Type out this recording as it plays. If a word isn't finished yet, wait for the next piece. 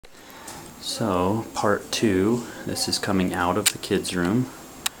So, part 2, this is coming out of the kids' room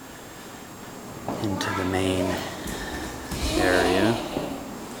into the main area.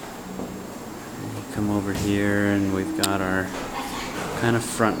 You come over here and we've got our kind of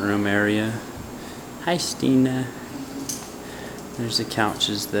front room area. Hi Stina. There's the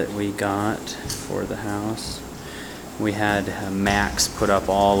couches that we got for the house. We had Max put up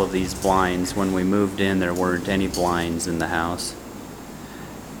all of these blinds. When we moved in, there weren't any blinds in the house.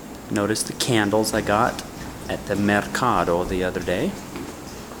 Notice the candles I got at the Mercado the other day.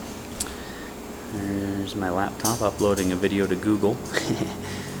 There's my laptop uploading a video to Google.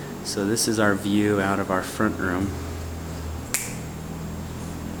 So this is our view out of our front room.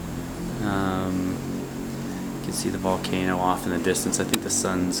 You can see the volcano off in the distance. I think the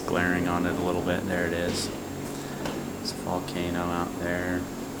sun's glaring on it a little bit. There it is. It's a volcano out there.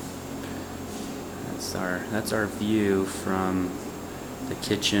 That's our view from the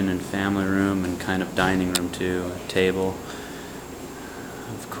kitchen and family room and kind of dining room too. A table,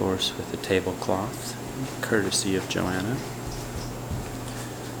 of course, with a tablecloth, courtesy of Joanna.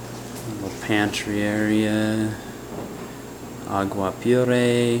 A little pantry area. Agua pure.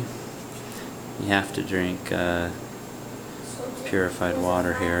 You have to drink purified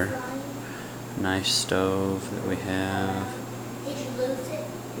water here. Nice stove that we have.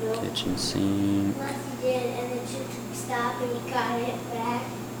 Kitchen sink.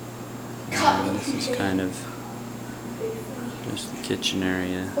 This is kind of just the kitchen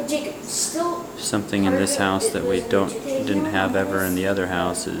area. Something in this house that we didn't have ever in the other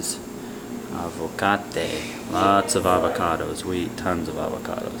house is avocate. Lots of avocados. We eat tons of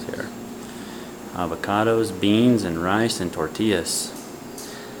avocados here. Avocados, beans, and rice and tortillas.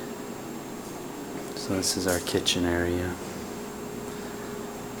 So this is our kitchen area.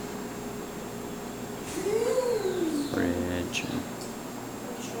 Fridge.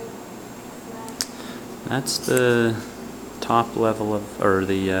 That's the top level of, or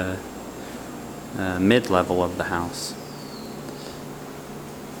the mid-level of the house.